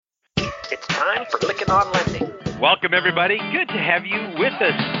time for Lykken on Lending. Welcome, everybody. Good to have you with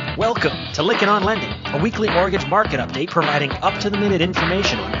us. Welcome to Lykken on Lending, a weekly mortgage market update providing up-to-the-minute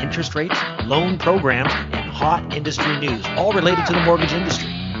information on interest rates, loan programs, and hot industry news, all related to the mortgage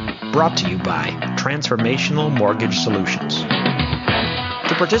industry. Brought to you by Transformational Mortgage Solutions.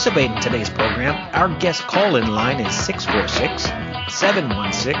 To participate in today's program, our guest call-in line is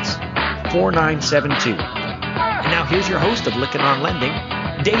 646-716-4972. And now here's your host of Lykken on Lending,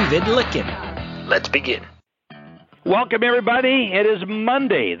 David Lykken. Let's begin. Welcome, everybody. It is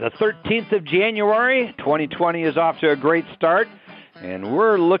Monday, the 13th of January. 2020 is off to a great start, and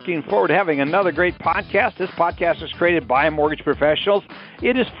we're looking forward to having another great podcast. This podcast is created by mortgage professionals.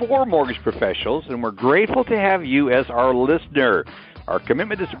 It is for mortgage professionals, and we're grateful to have you as our listener. Our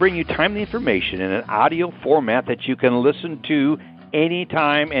commitment is to bring you timely information in an audio format that you can listen to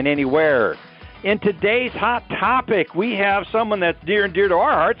anytime and anywhere. In today's hot topic, we have someone that's near and dear to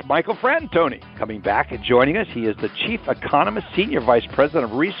our hearts, Michael Fratantoni. Coming back and joining us, he is the Chief Economist, Senior Vice President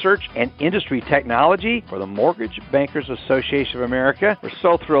of Research and Industry Technology for the Mortgage Bankers Association of America. We're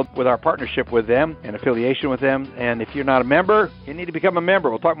so thrilled with our partnership with them and affiliation with them. And if you're not a member, you need to become a member.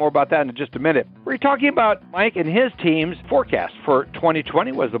 We'll talk more about that in just a minute. We're talking about Mike and his team's forecast for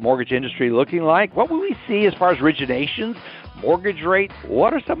 2020. What is the mortgage industry looking like? What will we see as far as originations? Mortgage rate,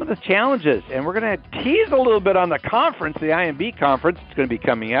 what are some of the challenges? And we're going to tease a little bit on the conference, the IMB conference. It's going to be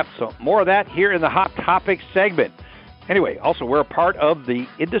coming up. So more of that here in the Hot Topics segment. Anyway, also we're a part of the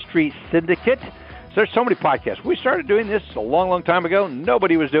Industry Syndicate. So there's so many podcasts. We started doing this a long, long time ago.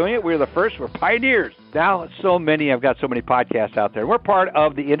 Nobody was doing it. We were the first. We're pioneers. Now, so many. I've got so many podcasts out there. We're part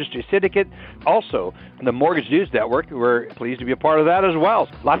of the Industry Syndicate. Also, the Mortgage News Network. We're pleased to be a part of that as well.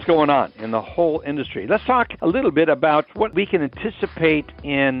 Lots going on in the whole industry. Let's talk a little bit about what we can anticipate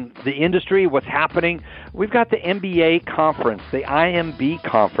in the industry, what's happening. We've got the MBA conference, the IMB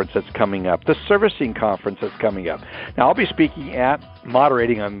conference that's coming up, the servicing conference that's coming up. Now, I'll be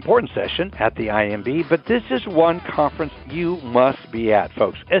moderating an important session at the IMB, but this is one conference you must be at,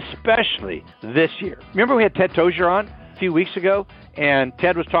 folks, especially this year. Remember we had Ted Tozier on a few weeks ago, and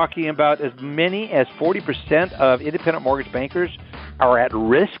Ted was talking about as many as 40% of independent mortgage bankers are at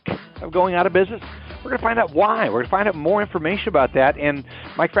risk of going out of business. We're going to find out why. We're going to find out more information about that, and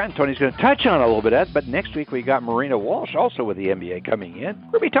Mike Fratantoni is going to touch on a little bit of that, but next week we got Marina Walsh also with the MBA coming in. We're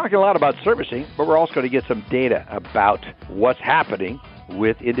going to be talking a lot about servicing, but we're also going to get some data about what's happening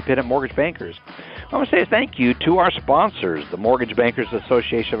with independent mortgage bankers. I want to say thank you to our sponsors, the Mortgage Bankers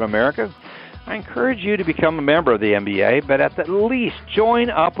Association of America. I encourage you to become a member of the MBA, but at the least join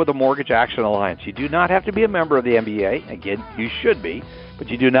up with the Mortgage Action Alliance. You do not have to be a member of the MBA. Again, you should be, but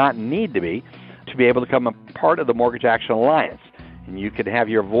you do not need to be able to become a part of the Mortgage Action Alliance. And you can have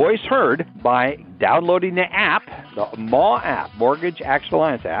your voice heard by downloading the app, the MAW app, Mortgage Action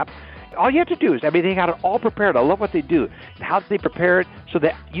Alliance app. All you have to do is, they got it all prepared. I love what they do. How they prepare it so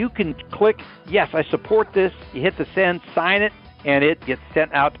that you can click, yes, I support this. You hit the send, sign it, and it gets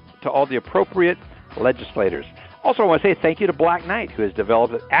sent out to all the appropriate legislators. Also, I want to say thank you to Black Knight, who has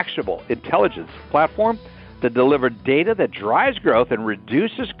developed an actionable intelligence platform to deliver data that drives growth and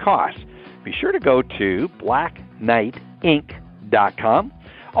reduces costs. Be sure to go to blackknightinc.com.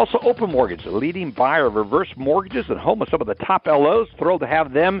 Also, Open Mortgage, the leading buyer of reverse mortgages and home of some of the top LOs. Thrilled to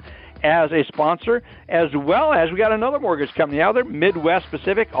have them as a sponsor, as well as we got another mortgage company out there, Midwest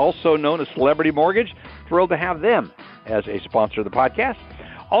Pacific, also known as Celebrity Mortgage. Thrilled to have them as a sponsor of the podcast.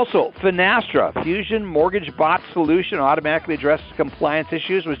 Also, Finastra, Fusion Mortgage Bot Solution, automatically addresses compliance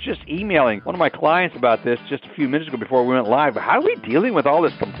issues. Was just emailing one of my clients about this just a few minutes ago before we went live. How are we dealing with all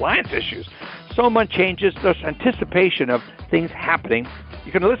this compliance issues? So much changes. There's anticipation of things happening.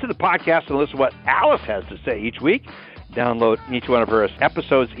 You can listen to the podcast and listen to what Alice has to say each week. Download each one of her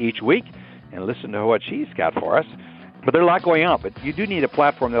episodes each week and listen to what she's got for us. But there's a lot going on, but you do need a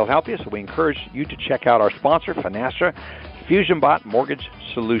platform that will help you, so we encourage you to check out our sponsor, Finastra, FusionBot Mortgage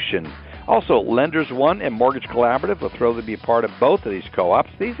Solution. Also, Lenders One and Mortgage Collaborative. We're thrilled to be a part of both of these co-ops.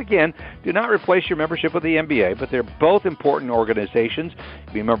 These, again, do not replace your membership with the MBA, but they're both important organizations. You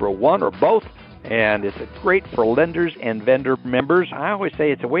can be a member of one or both, and it's great for lenders and vendor members. I always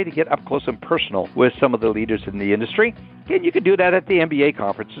say it's a way to get up close and personal with some of the leaders in the industry. Again, you can do that at the MBA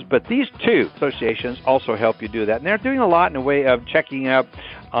conferences, but these two associations also help you do that. And they're doing a lot in the way of checking up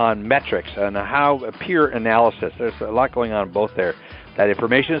on metrics and how peer analysis. There's a lot going on both there. That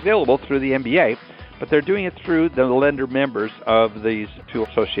information is available through the MBA, but they're doing it through the lender members of these two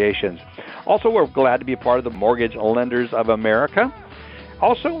associations. Also, we're glad to be a part of the Mortgage Lenders of America.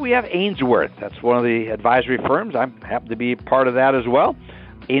 Also, we have Ainsworth. That's one of the advisory firms. I happen to be part of that as well.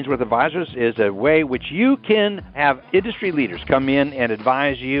 Ainsworth Advisors is a way which you can have industry leaders come in and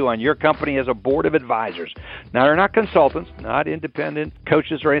advise you on your company as a board of advisors. Now, they're not consultants, not independent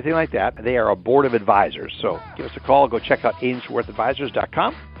coaches or anything like that. They are a board of advisors. So give us a call. Go check out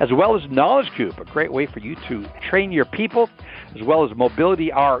ainsworthadvisors.com, as well as Knowledge Coop, a great way for you to train your people, as well as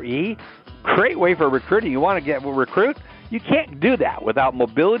Mobility RE, great way for recruiting. You want to recruit? You can't do that without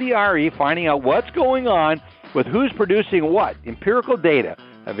Mobility RE, finding out what's going on with who's producing what. Empirical data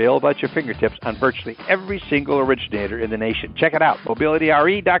available at your fingertips on virtually every single originator in the nation. Check it out,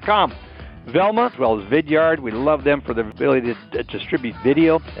 mobilityre.com. Velma, as well as Vidyard, we love them for their ability to distribute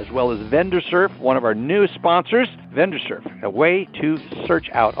video, as well as VendorSurf, one of our newest sponsors. VendorSurf, a way to search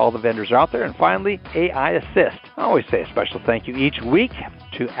out all the vendors out there. And finally, AI Assist. I always say a special thank you each week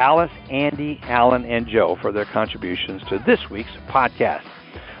to Alice, Andy, Allen, and Joe for their contributions to this week's podcast.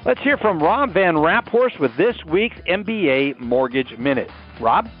 Let's hear from Rob VanRaaphorst with this week's MBA Mortgage Minute.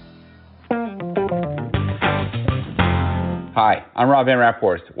 Rob? Hi, I'm Rob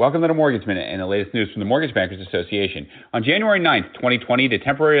VanRaaphorst. Welcome to the Mortgage Minute and the latest news from the Mortgage Bankers Association. On January 9th, 2020, the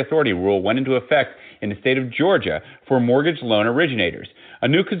temporary authority rule went into effect in the state of Georgia for mortgage loan originators. A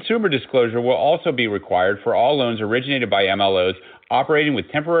new consumer disclosure will also be required for all loans originated by MLOs operating with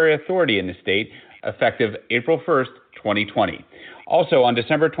temporary authority in the state, effective April 1st, 2020. Also, on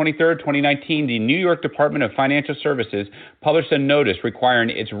December 23, 2019, the New York Department of Financial Services published a notice requiring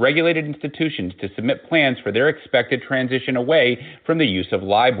its regulated institutions to submit plans for their expected transition away from the use of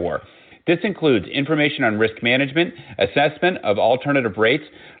LIBOR. This includes information on risk management, assessment of alternative rates,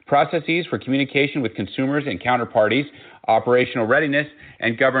 processes for communication with consumers and counterparties, operational readiness,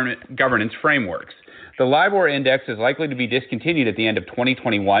 and governance frameworks. The LIBOR index is likely to be discontinued at the end of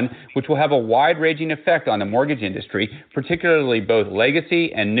 2021, which will have a wide-ranging effect on the mortgage industry, particularly both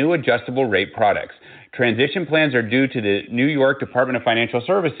legacy and new adjustable rate products. Transition plans are due to the New York Department of Financial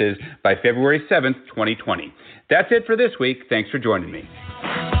Services by February 7th, 2020. That's it for this week. Thanks for joining me.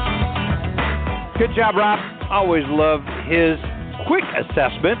 Good job, Rob. Always love his quick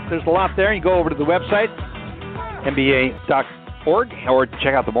assessment. There's a lot there. You go over to the website, mba.org, or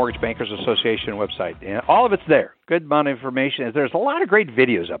check out the Mortgage Bankers Association website. And all of it's there. Good amount of information. There's a lot of great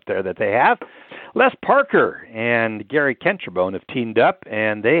videos up there that they have. Les Parker and Gary Kentrabone have teamed up,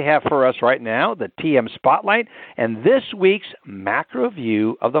 and they have for us right now the TM Spotlight and this week's macro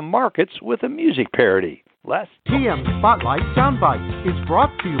view of the markets with a music parody. Les? TM Spotlight Soundbite is brought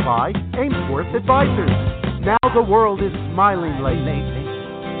to you by Ainsworth Advisors. Now the world is smiling lately,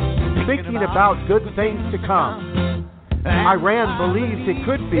 thinking about good things to come. Iran believes it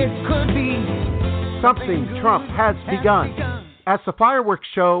could be something Trump has begun. As the fireworks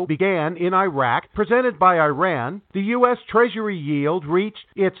show began in Iraq, presented by Iran, the U.S. Treasury yield reached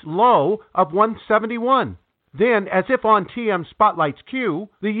its low of 171. Then, as if on TM Spotlight's cue,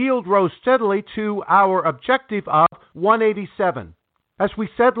 the yield rose steadily to our objective of 187. As we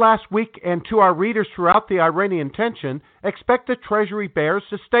said last week, and to our readers throughout the Iranian tension, expect the Treasury bears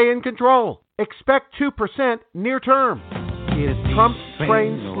to stay in control. Expect 2% near term. Is Trump's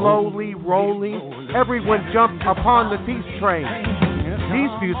train slowly rolling? Everyone jump upon the peace train.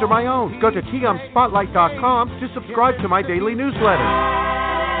 These views are my own. Go to TMSpotlight.com to subscribe to my daily newsletter.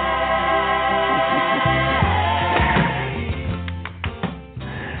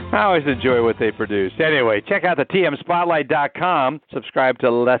 I always enjoy what they produce. Anyway, check out the TMSpotlight.com. Subscribe to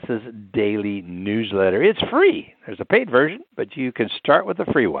Les's daily newsletter. It's free. There's a paid version, but you can start with the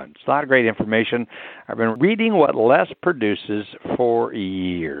free one. It's a lot of great information. I've been reading what Les produces for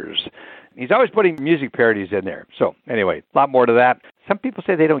years. He's always putting music parodies in there. So anyway, a lot more to that. Some people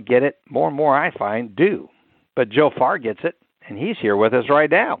say they don't get it. More and more, I find, do. But Joe Farr gets it, and he's here with us right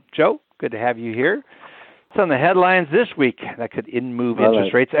now. Joe, good to have you here. What's on the headlines this week that could move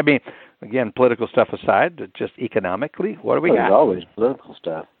interest rates? I mean, again, political stuff aside, just economically, what do we got? There's always political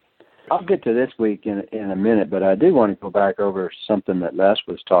stuff. I'll get to this week in a minute, but I do want to go back over something that Les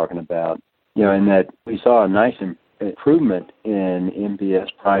was talking about, in that we saw a nice improvement in MBS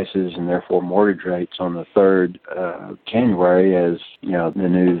prices and therefore mortgage rates on the 3rd of January as, the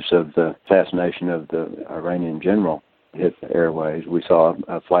news of the assassination of the Iranian general hit the airwaves. We saw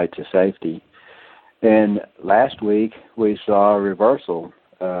a flight to safety. And last week, we saw a reversal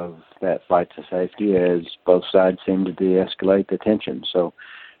of that flight to safety as both sides seemed to de-escalate the tension. So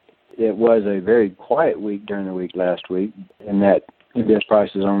it was a very quiet week during the week last week, in that MBS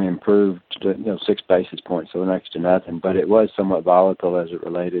prices only improved to 6 basis points, so next to nothing. But it was somewhat volatile as it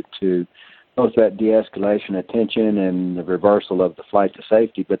related to both that de-escalation of tension and the reversal of the flight to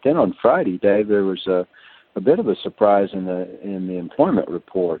safety. But then on Friday, Dave, there was a bit of a surprise in the employment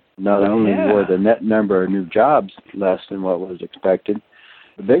report. Not only were the net number of new jobs less than what was expected,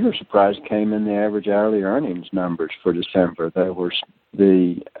 The bigger surprise came in the average hourly earnings numbers for December.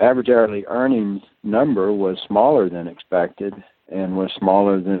 The average hourly earnings number was smaller than expected and was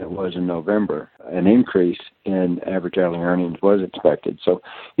smaller than it was in November. An increase in average hourly earnings was expected. So,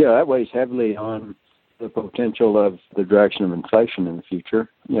 that weighs heavily on the potential of the direction of inflation in the future.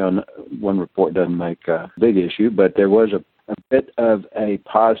 One report doesn't make a big issue, but there was a bit of a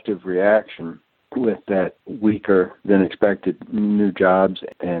positive reaction with that weaker than expected new jobs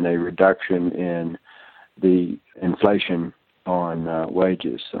and a reduction in the inflation on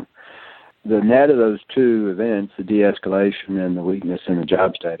wages. So the net of those two events, the de-escalation and the weakness in the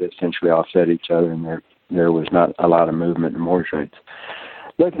jobs data, essentially offset each other, and there was not a lot of movement in mortgage rates.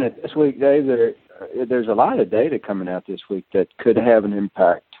 Looking at this week, Dave, there's a lot of data coming out this week that could have an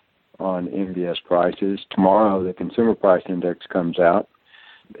impact on MBS prices. Tomorrow, the Consumer Price Index comes out.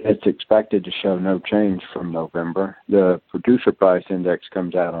 It's expected to show no change from November. The Producer Price Index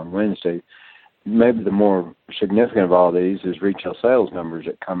comes out on Wednesday. Maybe the more significant of all these is retail sales numbers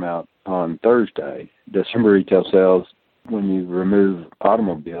that come out on Thursday. December retail sales, when you remove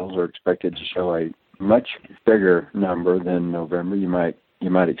automobiles, are expected to show a much bigger number than November. You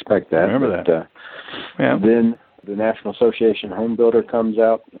might expect that. Remember that. Then the National Association Home Builder comes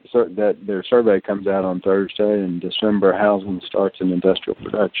out, that their survey comes out on Thursday, and December housing starts and industrial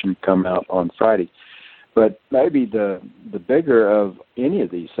production come out on Friday. But maybe the bigger of any of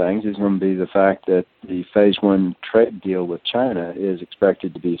these things is going to be the fact that the Phase 1 trade deal with China is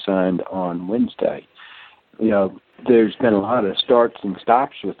expected to be signed on Wednesday. There's been a lot of starts and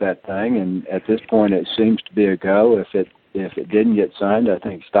stops with that thing, and at this point it seems to be a go. If it didn't get signed, I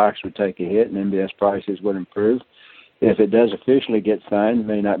think stocks would take a hit and MBS prices would improve. If it does officially get signed, it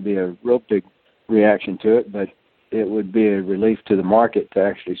may not be a real big reaction to it, but it would be a relief to the market to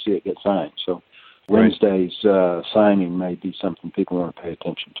actually see it get signed. So Wednesday's signing may be something people want to pay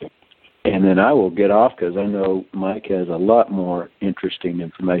attention to. And then I will get off because I know Mike has a lot more interesting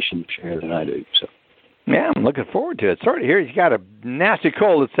information to share than I do. So. Yeah, I'm looking forward to it. Sorry to hear you got a nasty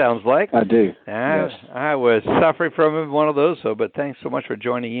cold, it sounds like. I do. Yes. I was suffering from one of those, but thanks so much for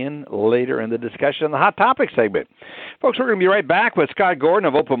joining in later in the discussion in the Hot Topic segment. Folks, we're going to be right back with Scott Gordon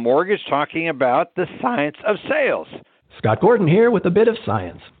of Open Mortgage talking about the science of sales. Scott Gordon here with a bit of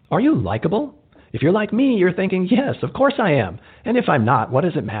science. Are you likable? If you're like me, you're thinking, yes, of course I am. And if I'm not, what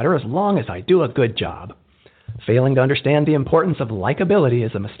does it matter as long as I do a good job? Failing to understand the importance of likability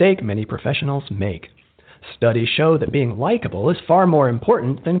is a mistake many professionals make. Studies show that being likable is far more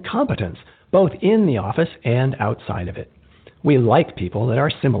important than competence, both in the office and outside of it. We like people that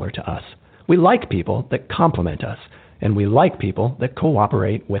are similar to us. We like people that complement us. And we like people that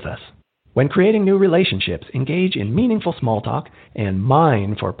cooperate with us. When creating new relationships, engage in meaningful small talk and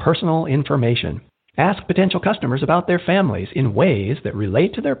mine for personal information. Ask potential customers about their families in ways that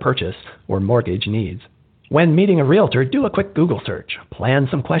relate to their purchase or mortgage needs. When meeting a realtor, do a quick Google search. Plan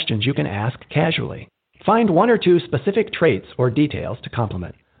some questions you can ask casually. Find one or two specific traits or details to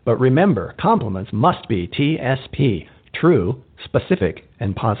compliment. But remember, compliments must be TSP, true, specific,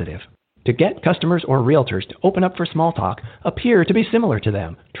 and positive. To get customers or realtors to open up for small talk, appear to be similar to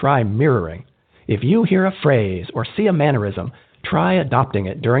them. Try mirroring. If you hear a phrase or see a mannerism, try adopting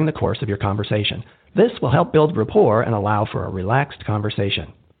it during the course of your conversation. This will help build rapport and allow for a relaxed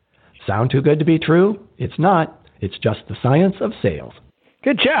conversation. Sound too good to be true? It's not. It's just the science of sales.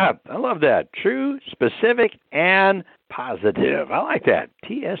 Good job. I love that. True, specific, and positive. I like that.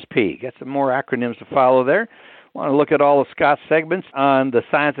 TSP. Got some more acronyms to follow there. Want to look at all of Scott's segments on the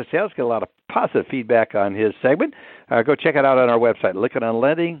science of sales. Get a lot of positive feedback on his segment. Go check it out on our website, Lykken on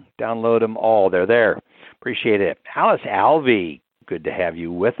Lending. Download them all. They're there. Appreciate it. Alice Alvey, good to have you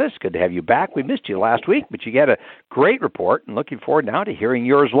with us. Good to have you back. We missed you last week, but you got a great report, and looking forward now to hearing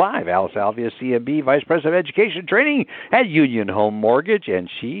yours live. Alice Alvey is CMB Vice President of Education and Training at Union Home Mortgage, and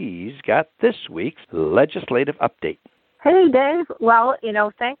she's got this week's legislative update. Hey, Dave. Well,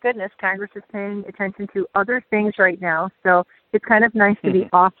 thank goodness Congress is paying attention to other things right now, so it's kind of nice to be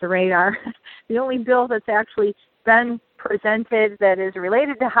off the radar. The only bill that's actually been presented that is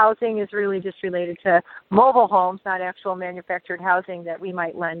related to housing is really just related to mobile homes, not actual manufactured housing that we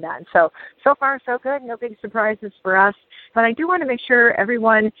might lend on. So far, so good. No big surprises for us. But I do want to make sure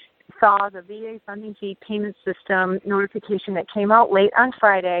everyone saw the VA funding fee payment system notification that came out late on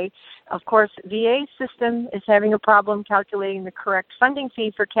Friday. Of course, VA system is having a problem calculating the correct funding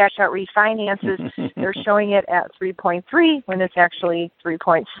fee for cash out refinances. They're showing it at 3.3 when it's actually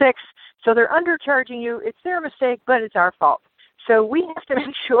 3.6. So they're undercharging you. It's their mistake, but it's our fault. So we have to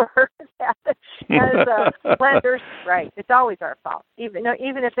make sure that as lenders, right? It's always our fault. Even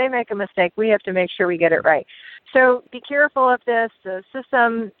if they make a mistake, we have to make sure we get it right. So be careful of this. The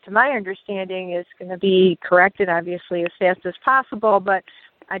system, to my understanding, is going to be corrected, obviously, as fast as possible, but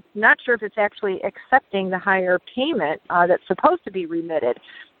I'm not sure if it's actually accepting the higher payment that's supposed to be remitted.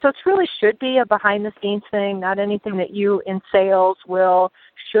 So it really should be a behind-the-scenes thing, not anything that you in sales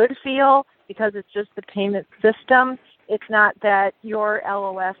should feel, because it's just the payment system. It's not that your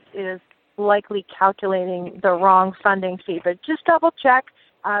LOS is likely calculating the wrong funding fee, but just double-check.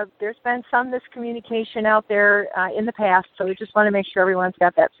 There's been some miscommunication out there in the past, so we just want to make sure everyone's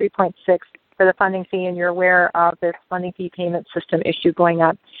got that 3.6 for the funding fee, and you're aware of this funding fee payment system issue going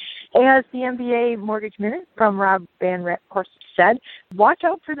up. As the MBA Mortgage Minute from Rob VanRaaphorst said, watch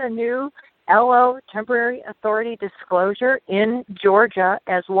out for the new LO temporary authority disclosure in Georgia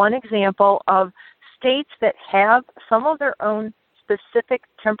as one example of states that have some of their own specific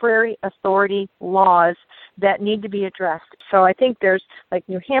temporary authority laws that need to be addressed. So I think there's like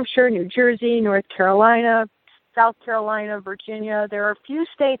New Hampshire, New Jersey, North Carolina, South Carolina, Virginia. There are a few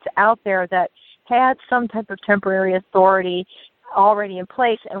states out there that had some type of temporary authority already in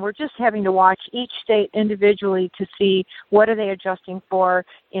place, and we're just having to watch each state individually to see what are they adjusting for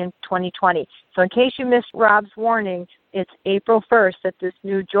in 2020. So in case you missed Rob's warning, it's April 1st that this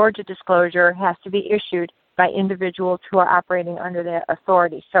new Georgia disclosure has to be issued by individuals who are operating under that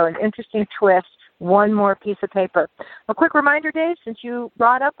authority. So an interesting twist, one more piece of paper. A quick reminder, Dave, since you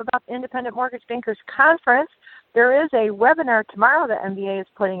brought up about the Independent Mortgage Bankers Conference, there is a webinar tomorrow that MBA is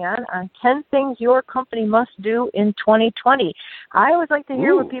putting on 10 things your company must do in 2020. I always like to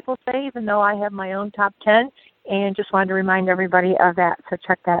hear what people say, even though I have my own top 10, and just wanted to remind everybody of that, so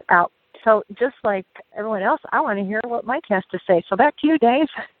check that out. So just like everyone else, I want to hear what Mike has to say. So back to you, Dave.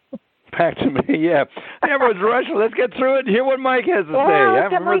 Back to me, yeah. Everyone's rushing. Let's get through it and hear what Mike has to say. Let's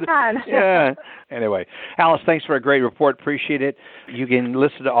get Mike on. Yeah. Anyway, Alice, thanks for a great report. Appreciate it. You can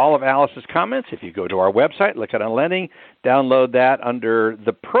listen to all of Alice's comments if you go to our website, Lykken on Lending, download that under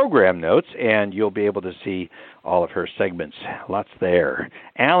the program notes, and you'll be able to see all of her segments. Lots there.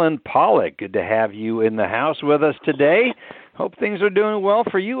 Allen Pollack, good to have you in the house with us today. Hope things are doing well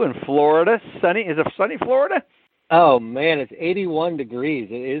for you in Florida. Sunny. Is it sunny Florida? Oh, man, it's 81 degrees.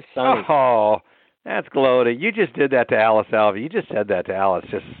 It is sunny. Oh, that's gloating. You just did that to Alice Alvey. You just said that to Alice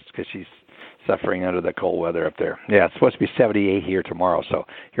just because she's suffering under the cold weather up there. Yeah, it's supposed to be 78 here tomorrow, so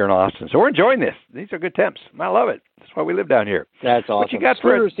here in Austin. So we're enjoying this. These are good temps. I love it. That's why we live down here. That's awesome. What you got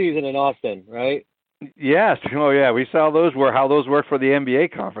for season in Austin, right? Yes. Oh, yeah. We saw how those work for the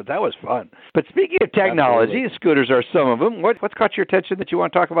MBA conference. That was fun. But speaking of technology, Absolutely. Scooters are some of them. What's caught your attention that you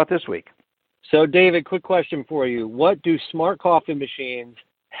want to talk about this week? So, David, quick question for you. What do smart coffee machines,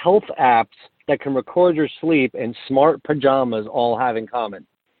 health apps that can record your sleep, and smart pajamas all have in common?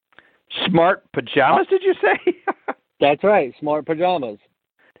 Smart pajamas, did you say? That's right, smart pajamas.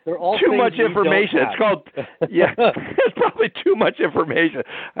 They're all too much information. It's called, yeah, it's probably too much information.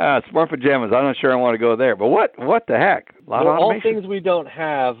 Smart pajamas, I'm not sure I want to go there. But what the heck? They're all things we don't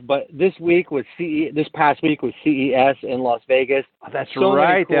have, but this past week was CES in Las Vegas. Oh, that's so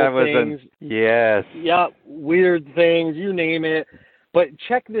right. Many cool that was things. Yes. Yeah, weird things, you name it. But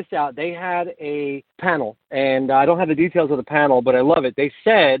check this out. They had a panel, and I don't have the details of the panel, but I love it. They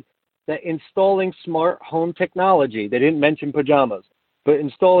said that installing smart home technology, they didn't mention pajamas, but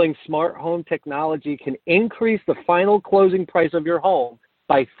installing smart home technology can increase the final closing price of your home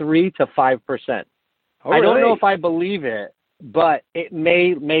by 3 to 5%. Oh, really? I don't know if I believe it, but it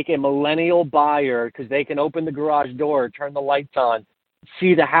may make a millennial buyer, because they can open the garage door, turn the lights on,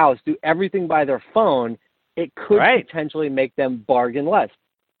 see the house, do everything by their phone. It could potentially make them bargain less.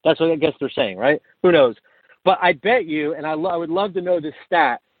 That's what I guess they're saying, right? Who knows? But I bet you, and I would love to know this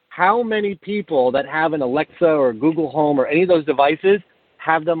stat, how many people that have an Alexa or Google Home or any of those devices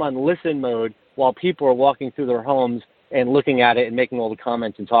have them on listen mode while people are walking through their homes and looking at it and making all the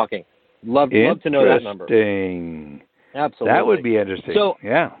comments and talking. Love to know that number. Interesting. Absolutely. That would be interesting. So,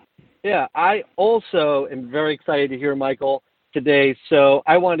 yeah, I also am very excited to hear Michael today. So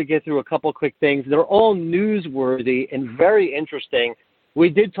I wanted to get through a couple quick things. They're all newsworthy and very interesting. We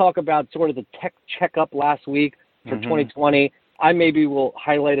did talk about sort of the tech checkup last week for 2020. I maybe will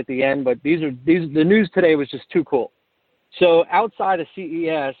highlight at the end, but the news today was just too cool. So outside of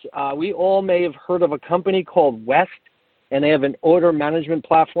CES, we all may have heard of a company called West, and they have an order management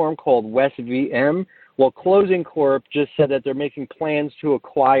platform called West VM. Well, Closing Corp just said that they're making plans to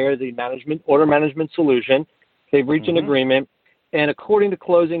acquire the order management solution. They've reached an agreement, and according to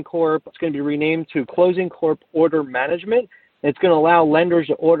Closing Corp, it's going to be renamed to Closing Corp Order Management. And it's going to allow lenders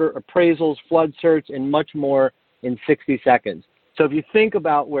to order appraisals, flood certs, and much more in 60 seconds. So if you think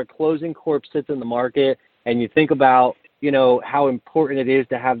about where Closing Corp sits in the market and you think about, how important it is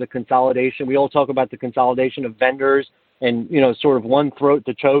to have the consolidation, we all talk about the consolidation of vendors and, sort of one throat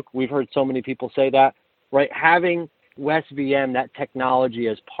to choke. We've heard so many people say that, right? Having WestVM, that technology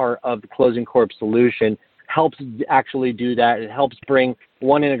as part of the Closing Corp solution, helps actually do that. It helps bring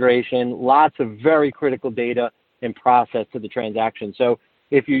one integration, lots of very critical data and process to the transaction. So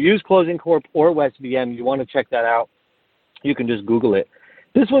if you use Closing Corp or WestVM, you want to check that out. You can just Google it.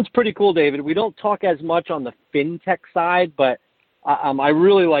 This one's pretty cool, David. We don't talk as much on the fintech side, but I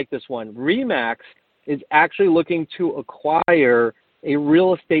really like this one. RE/MAX is actually looking to acquire a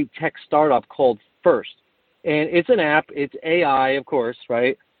real estate tech startup called First. And it's an app. It's AI, of course,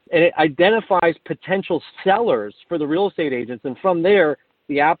 right? And it identifies potential sellers for the real estate agents. And from there,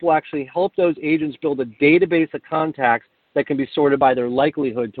 the app will actually help those agents build a database of contacts that can be sorted by their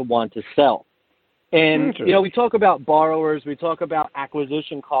likelihood to want to sell. And, we talk about borrowers, we talk about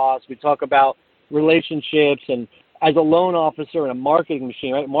acquisition costs, we talk about relationships, and as a loan officer and a marketing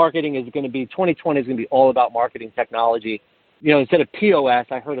machine, right? Marketing is going to be, 2020 is going to be all about marketing technology. Instead of POS,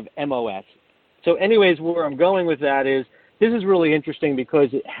 I heard of MOS. So anyways, where I'm going with that is, this is really interesting because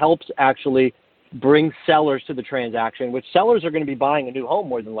it helps actually bring sellers to the transaction, which sellers are going to be buying a new home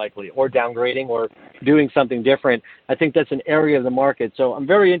more than likely, or downgrading, or doing something different. I think that's an area of the market. So I'm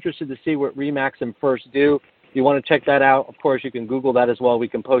very interested to see what RE/MAX and First do. If you want to check that out, of course, you can Google that as well. We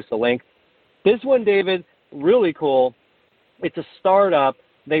can post a link. This one, David, really cool. It's a startup.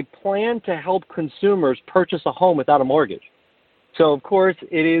 They plan to help consumers purchase a home without a mortgage. So, of course,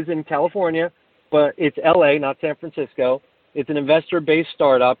 it is in California, but it's LA, not San Francisco. It's an investor-based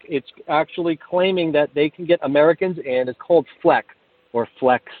startup. It's actually claiming that they can get Americans in. It's called Flex,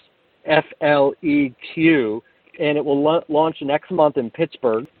 F-L-E-Q, and it will launch next month in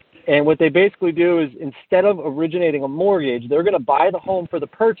Pittsburgh. And what they basically do is, instead of originating a mortgage, they're going to buy the home for the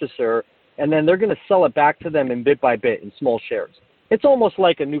purchaser, and then they're going to sell it back to them in bit by bit in small shares. It's almost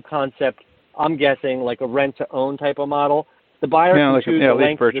like a new concept, I'm guessing, like a rent-to-own type of model. The buyer can choose the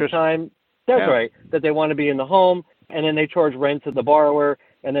length of the time. That's right, that they want to be in the home. And then they charge rent to the borrower.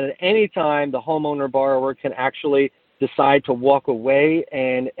 And then at any time, the homeowner borrower can actually decide to walk away.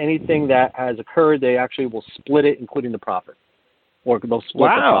 And anything that has occurred, they actually will split it, including the profit. Or they'll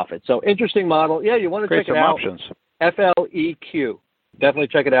split the profit. So interesting model. Yeah, you want to check it out. Options. F-L-E-Q. Definitely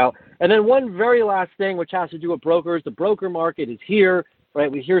check it out. And then one very last thing, which has to do with brokers. The broker market is here, right?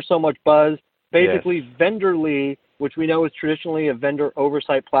 We hear so much buzz. Basically, Vendorly, which we know is traditionally a vendor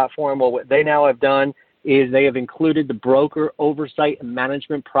oversight platform, well, what they now have done is they have included the broker oversight and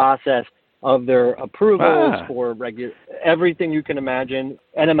management process of their approvals for everything you can imagine.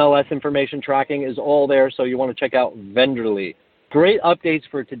 NMLS information tracking is all there, so you want to check out Vendorly. Great updates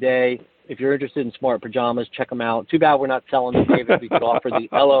for today. If you're interested in smart pajamas, check them out. Too bad we're not selling them, David. We could offer the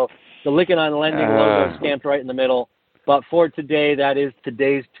Lykken on Lending logo stamped right in the middle. But for today, that is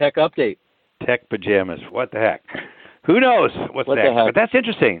today's tech update. Tech pajamas. What the heck? Who knows what's next? But that's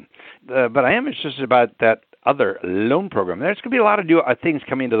interesting. But I am interested about that other loan program. There's going to be a lot of new things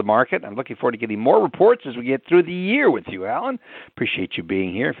coming into the market. I'm looking forward to getting more reports as we get through the year with you, Alan. Appreciate you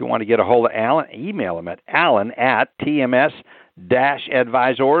being here. If you want to get a hold of Alan, email him at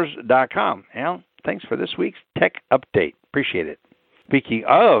alan@tms-advisors.com. Alan, thanks for this week's Tech Update. Appreciate it. Speaking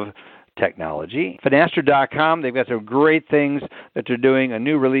of technology, Finastra.com, they've got some great things that they're doing, a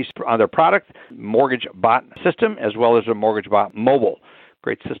new release on their product, Mortgage Bot system, as well as a Mortgage Bot mobile.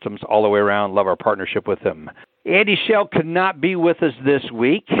 Great systems all the way around. Love our partnership with them. Andy Schell could not be with us this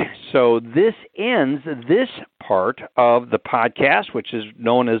week, so this ends this part of the podcast, which is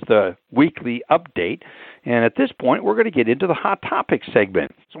known as the weekly update. And at this point, we're going to get into the Hot Topics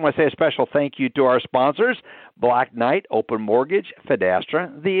segment. So I want to say a special thank you to our sponsors, Black Knight, Open Mortgage, Finastra,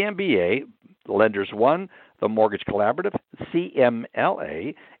 the MBA, Lenders One, the Mortgage Collaborative,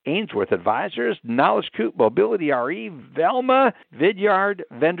 CMLA, Ainsworth Advisors, Knowledge Coop, Mobility RE, Velma, Vidyard,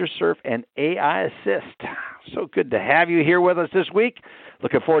 VendorSurf, and AI Assist. So good to have you here with us this week.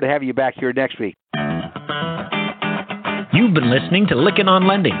 Looking forward to having you back here next week. You've been listening to Lykken on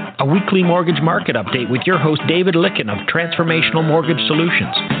Lending, a weekly mortgage market update with your host David Lykken of Transformational Mortgage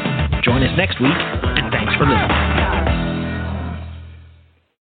Solutions. Join us next week, and thanks for listening.